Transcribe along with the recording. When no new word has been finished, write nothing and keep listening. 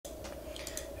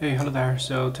Hey, hello there.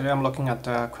 So today I'm looking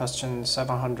at question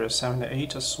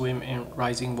 778, a swim in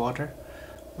rising water.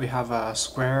 We have a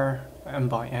square n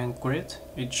by n grid.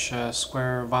 Each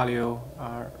square value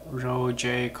row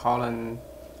i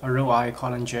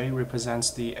colon j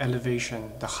represents the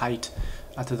elevation, the height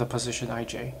at the position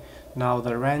ij. Now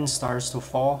the rain starts to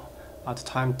fall at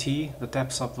time t. The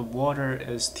depth of the water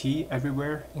is t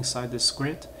everywhere inside this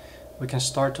grid. We can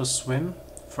start to swim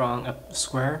from a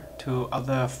square to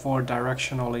other four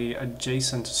directionally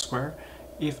adjacent square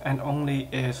if and only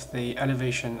if the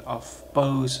elevation of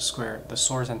both square, the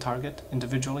source and target,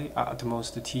 individually are at the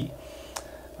most t,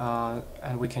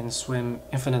 and we can swim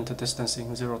infinite distance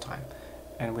in 0 time,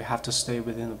 and we have to stay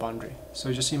within the boundary.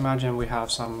 So just imagine we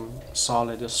have some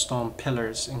solid stone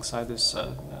pillars inside this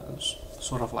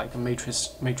sort of like a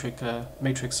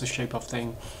matrix shape of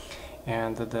thing,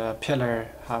 and the pillar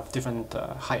have different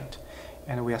height,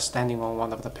 and we are standing on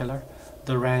one of the pillar.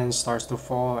 The rain starts to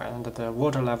fall and the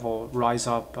water level rise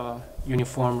up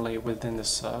uniformly within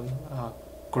this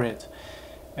grid,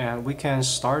 and we can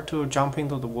start to jump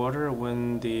into the water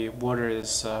when the water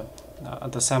is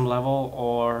at the same level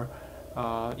or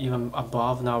even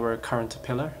above our current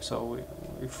pillar, so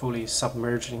we fully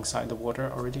submerged inside the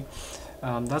water already.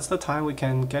 That's the time we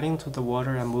can get into the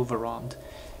water and move around.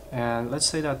 And let's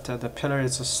say that the pillar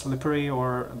is slippery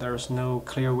or there's no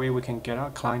clear way we can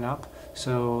climb up.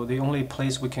 So the only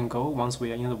place we can go once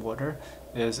we are in the water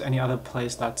is any other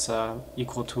place that's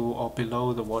equal to or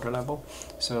below the water level.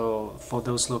 So for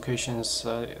those locations,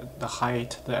 the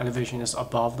height, the elevation is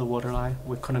above the water line.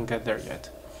 We couldn't get there yet.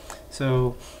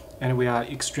 So, and we are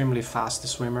extremely fast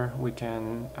swimmer. We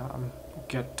can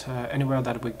get anywhere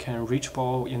that we can reach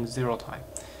ball in 0 time.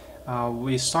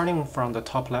 We're starting from the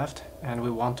top left, and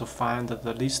we want to find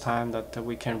the least time that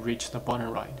we can reach the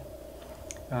bottom right.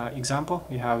 Example,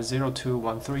 we have 0, 2,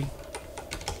 1, 3.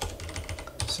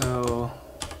 So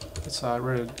it's a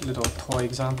really little toy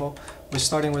example. We're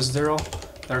starting with 0.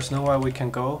 There's nowhere we can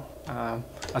go.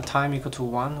 At time equal to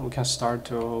 1, we can start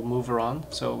to move around.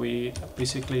 So we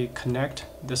basically connect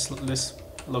this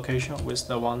location with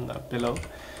the one below.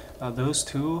 Those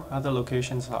two other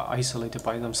locations are isolated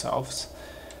by themselves.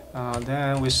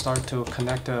 Then we start to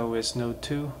connect with node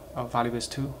 2, value is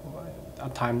 2,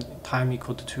 time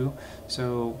equal to 2.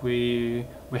 So we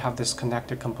have this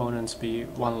connected components be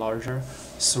 1 larger.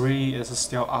 3 is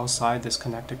still outside this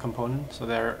connected component, so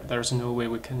there's no way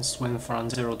we can swim from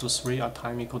 0 to 3 at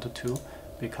time equal to 2,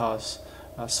 because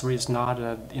 3 is not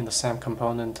in the same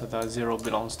component that 0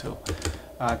 belongs to.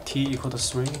 T equal to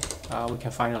 3, we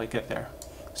can finally get there.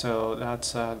 So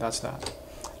that's that.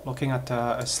 Looking at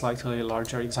a slightly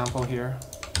larger example here,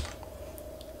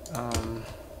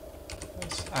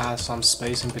 let's add some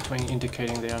space in between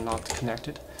indicating they are not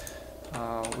connected.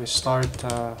 We start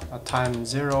at time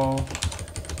 0,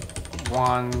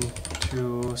 1,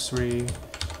 2, 3.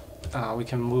 We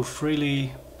can move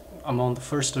freely among the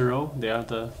first row.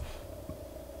 They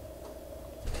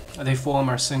form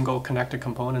a single connected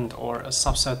component or a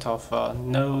subset of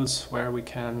nodes where we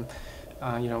can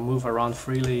move around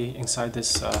freely inside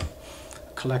this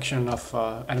collection of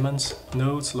elements,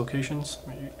 nodes, locations,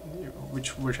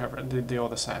 whichever, they all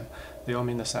the same. They all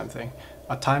mean the same thing.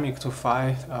 At time equal to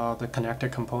 5, the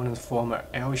connected components form an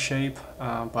L shape,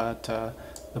 but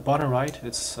the bottom right,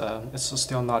 it's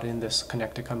still not in this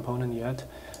connected component yet.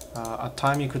 At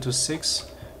time equal to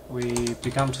 6, we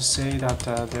become to say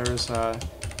that there is a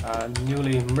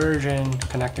newly merging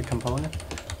connected component.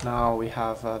 Now we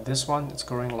have this one, it's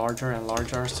growing larger and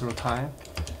larger through time.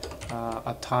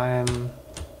 At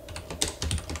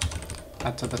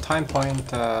the time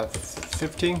point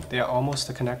 15, they are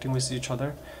almost connecting with each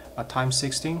other. At time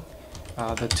 16,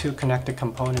 the two connected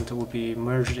components will be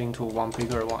merged into one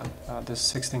bigger one. This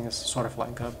 16 is sort of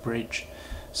like a bridge.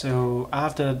 So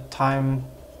after time,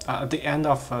 at the end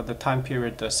of the time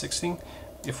period 16,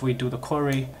 if we do the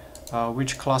query,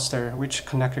 which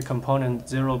connected component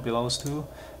 0 belongs to,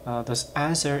 the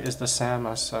answer is the same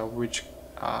as which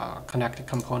connected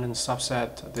component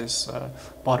subset this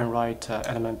bottom right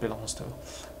element belongs to.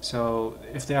 So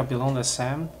if they are belong to the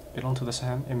same,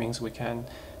 it means we can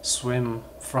swim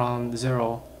from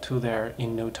 0 to there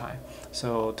in no time.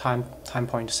 So time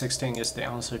point 16 is the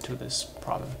answer to this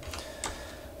problem.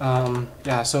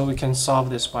 Yeah, so we can solve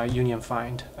this by union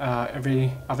find.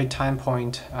 Every time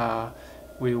point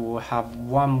we will have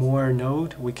one more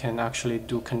node we can actually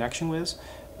do connection with.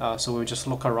 So we'll just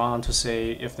look around to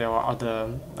say if there are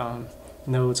other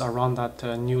nodes around that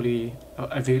newly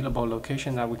available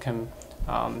location that we can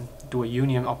do a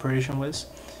union operation with.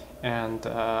 And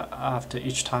after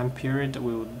each time period,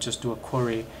 we will just do a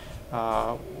query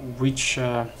which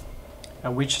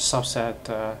which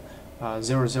subset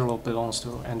 0, 0 belongs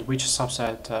to, and which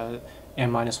subset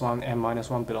n-1,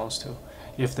 n-1 belongs to.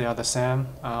 If they are the same,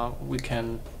 we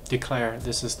can declare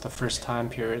this is the first time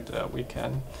period we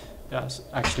can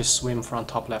actually swim from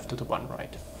top left to the one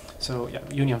right. So yeah,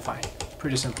 union find,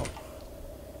 pretty simple.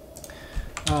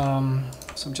 So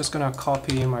I'm just gonna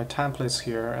copy my templates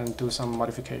here and do some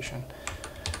modification.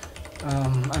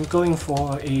 I'm going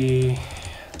for a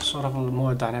sort of a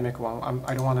more dynamic one.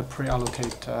 I don't want to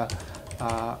pre-allocate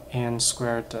n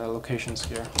squared locations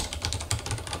here.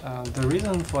 The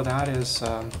reason for that is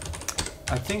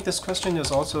I think this question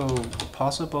is also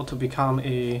possible to become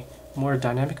a more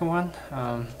dynamic one.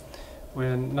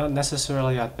 We're not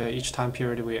necessarily at each time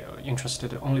period we're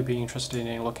only be interested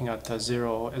in looking at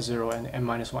 0, 0, and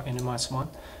n-1,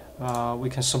 n-1. We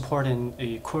can support in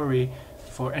a query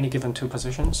for any given two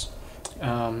positions,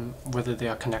 whether they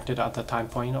are connected at the time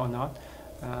point or not.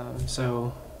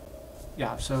 So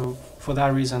yeah, so for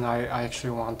that reason I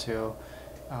actually want to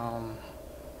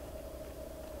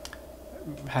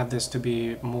have this to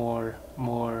be more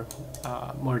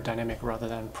dynamic rather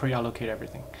than pre-allocate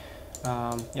everything.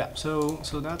 Yeah, so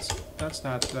that's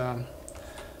that.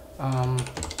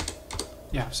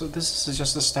 Yeah, so this is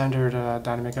just a standard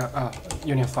dynamic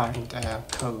union find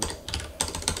code.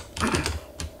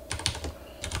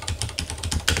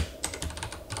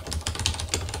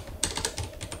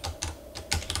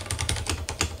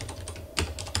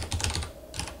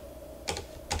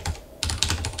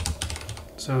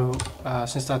 So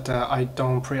since that I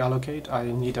don't pre-allocate, I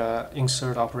need an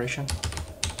insert operation.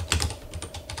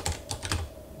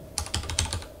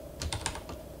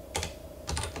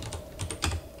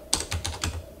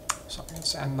 Sorry,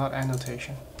 it's not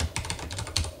annotation.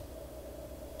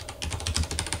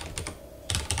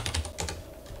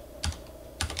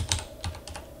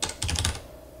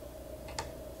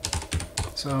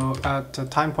 So at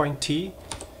time point t,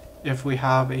 if we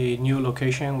have a new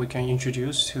location we can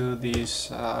introduce to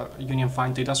this union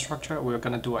find data structure, we're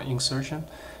going to do an insertion.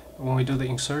 When we do the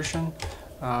insertion,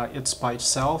 it's by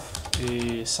itself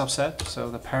a subset,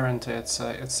 so the parent it's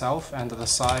itself, and the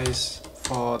size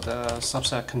for the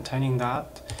subset containing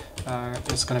that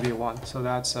is going to be 1. So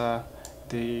that's the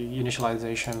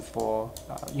initialization for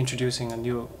introducing a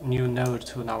new node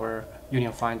to our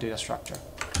union find data structure.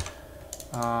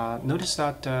 Notice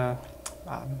that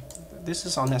this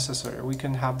is unnecessary. We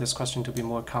can have this question to be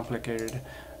more complicated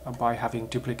by having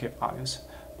duplicate values.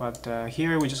 But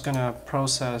here we're just going to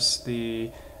process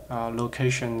the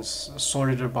locations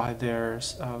sorted by their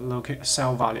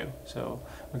cell value. So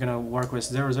we're going to work with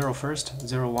 0, 0 first,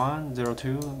 0, 1, 0,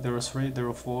 2, 0, 3,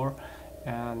 0, 4,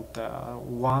 and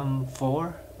 1,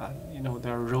 4. You know,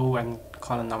 their row and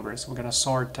column numbers. We're going to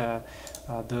sort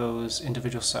those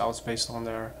individual cells based on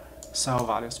their cell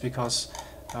values, because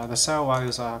the cell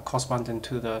values are corresponding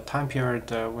to the time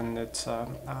period when it's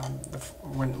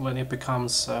when it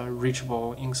becomes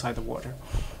reachable inside the water.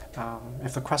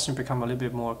 If the question becomes a little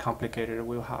bit more complicated,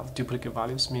 we'll have duplicate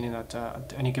values, meaning that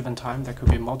at any given time there could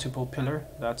be multiple pillars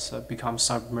that's become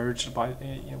submerged by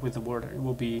with the water. It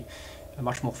will be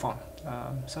much more fun.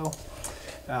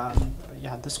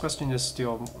 Yeah, this question is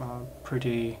still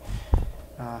pretty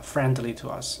friendly to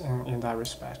us in that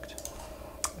respect.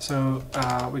 So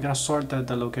we're going to sort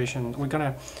the location. We're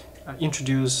going to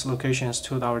introduce locations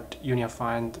to our union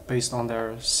find based on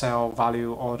their cell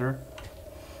value order.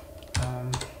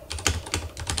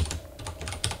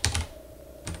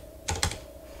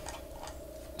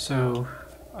 So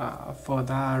for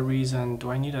that reason, do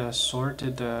I need a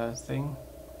sorted thing?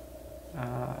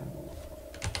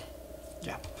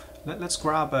 Yeah, let's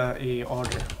grab a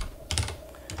order,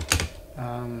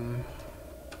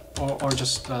 or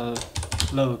just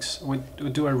logs. We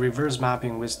do a reverse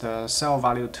mapping with the cell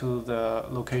value to the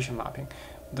location mapping.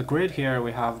 The grid here,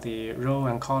 we have the row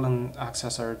and column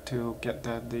accessor to get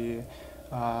the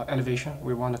elevation.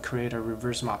 We want to create a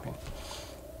reverse mapping.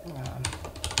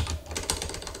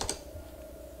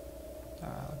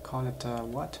 Call it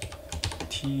what?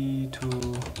 T to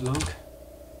log.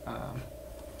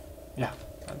 Yeah,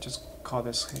 I'll just call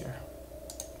this here.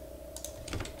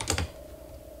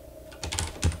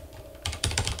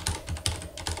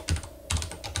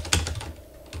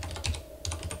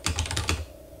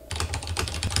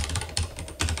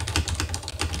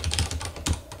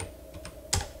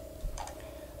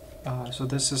 So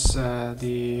this is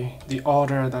the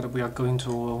order that we are going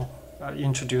to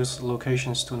introduce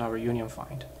locations to our union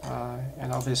find.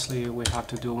 And obviously we have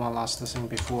to do one last thing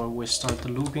before we start the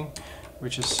looping,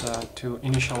 which is to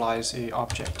initialize a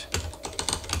object.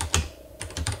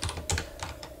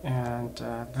 And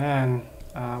then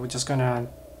we're just gonna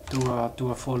do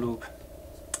a for loop.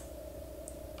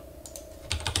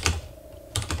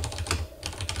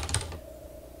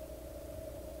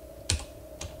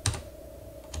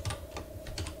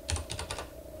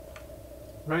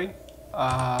 right?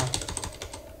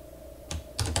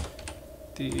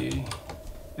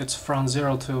 It's from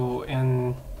 0 to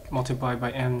n multiplied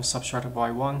by n subtracted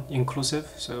by 1 inclusive,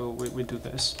 so we do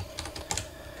this.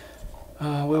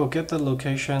 We'll get the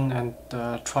location and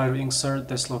try to insert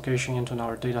this location into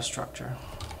our data structure.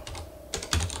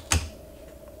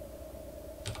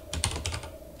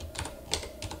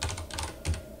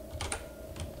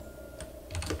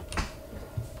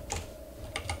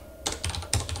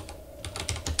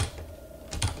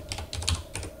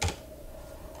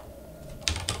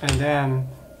 And then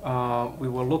we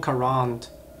will look around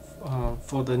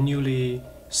for the newly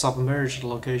submerged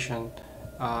location.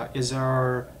 Is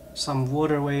there some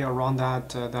waterway around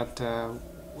that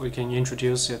we can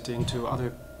introduce it into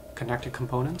other connected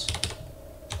components?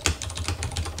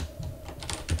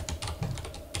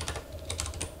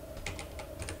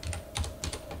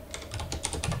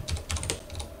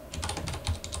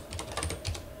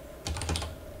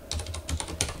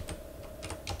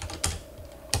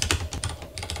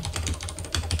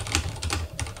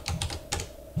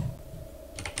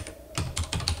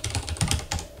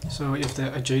 So if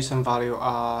the adjacent value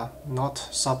are not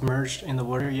submerged in the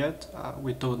water yet,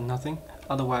 we do nothing.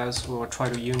 Otherwise, we will try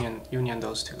to union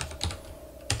those two.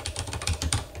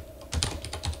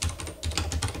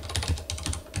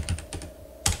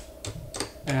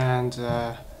 And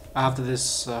after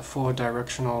this full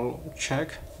directional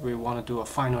check, we want to do a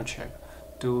final check.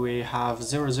 Do we have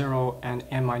 0, 0 and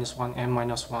n-1,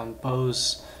 n-1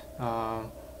 both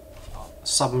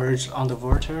submerged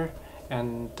underwater?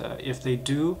 And if they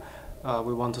do,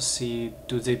 we want to see,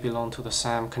 do they belong to the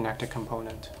same connected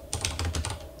component?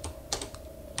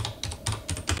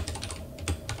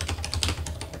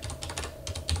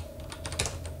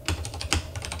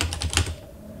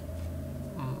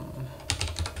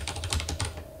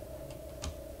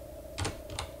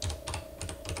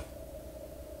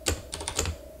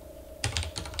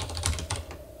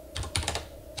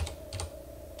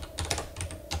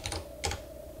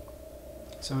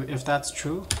 So if that's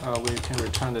true, we can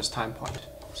return this time point.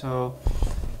 So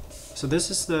this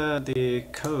is the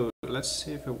code. Let's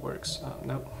see if it works.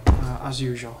 No, as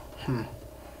usual.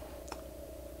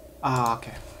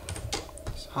 Okay.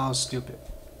 How stupid.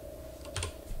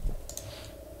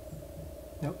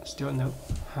 Nope, still no.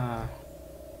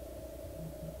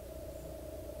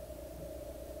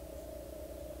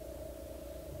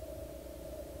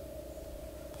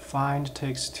 Find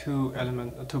takes two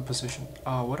position.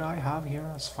 What I have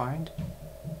here as find.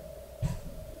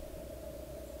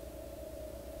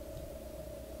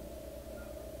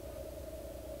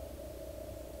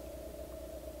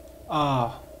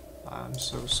 I'm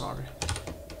so sorry.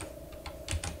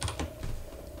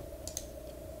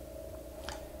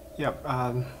 Yep.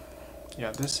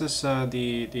 Yeah. This is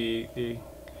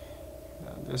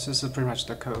this is pretty much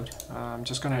the code. I'm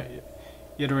just gonna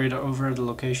iterate over the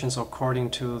locations according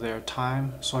to their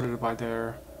time, sorted by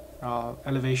their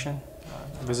elevation.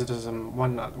 Visit them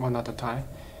one at a time,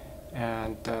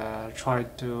 and try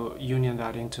to union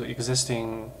that into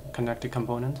existing connected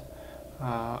component.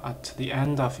 At the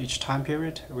end of each time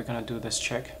period, we're gonna do this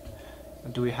check.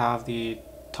 Do we have the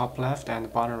top left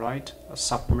and bottom right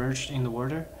submerged in the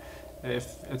water?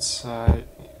 If it's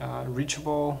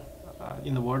reachable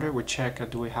in the water, we check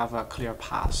do we have a clear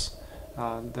path.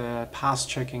 The path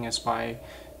checking is by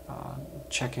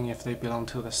checking if they belong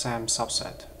to the same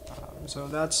subset. So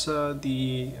that's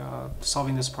the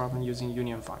solving this problem using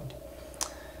union find.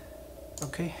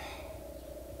 Okay.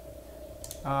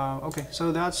 Okay,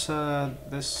 so that's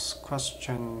this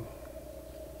question.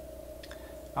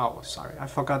 Oh, sorry, I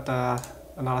forgot the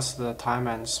analysis of the time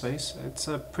and space. It's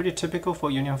pretty typical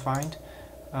for union find.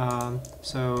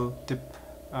 So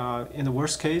in the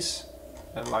worst case,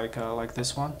 like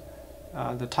this one,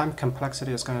 the time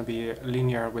complexity is going to be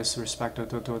linear with respect to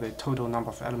the total number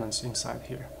of elements inside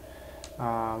here.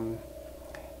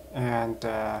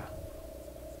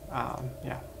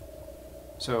 Yeah.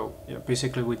 So yeah,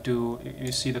 basically we do,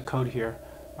 you see the code here.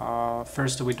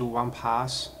 First we do one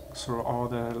pass through all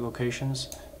the locations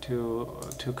to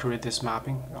create this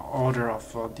mapping, order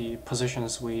of the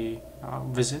positions we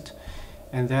visit.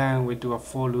 And then we do a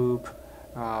for loop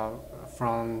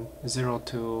from 0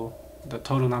 to the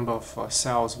total number of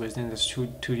cells within this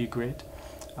 2D grid.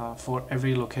 For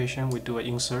every location we do an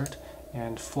insert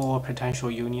and 4 potential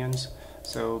unions.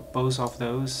 So both of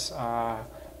those are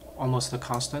almost a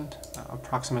constant,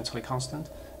 approximately constant.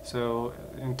 So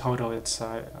in total it's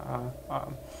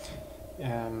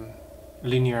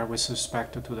linear with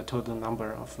respect to the total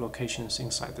number of locations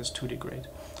inside this 2D grid.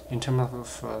 In terms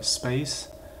of space,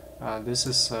 this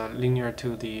is linear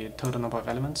to the total number of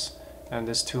elements, and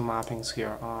these two mappings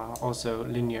here are also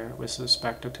linear with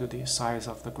respect to the size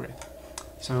of the grid.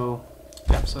 So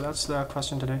yeah, so that's the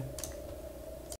question today.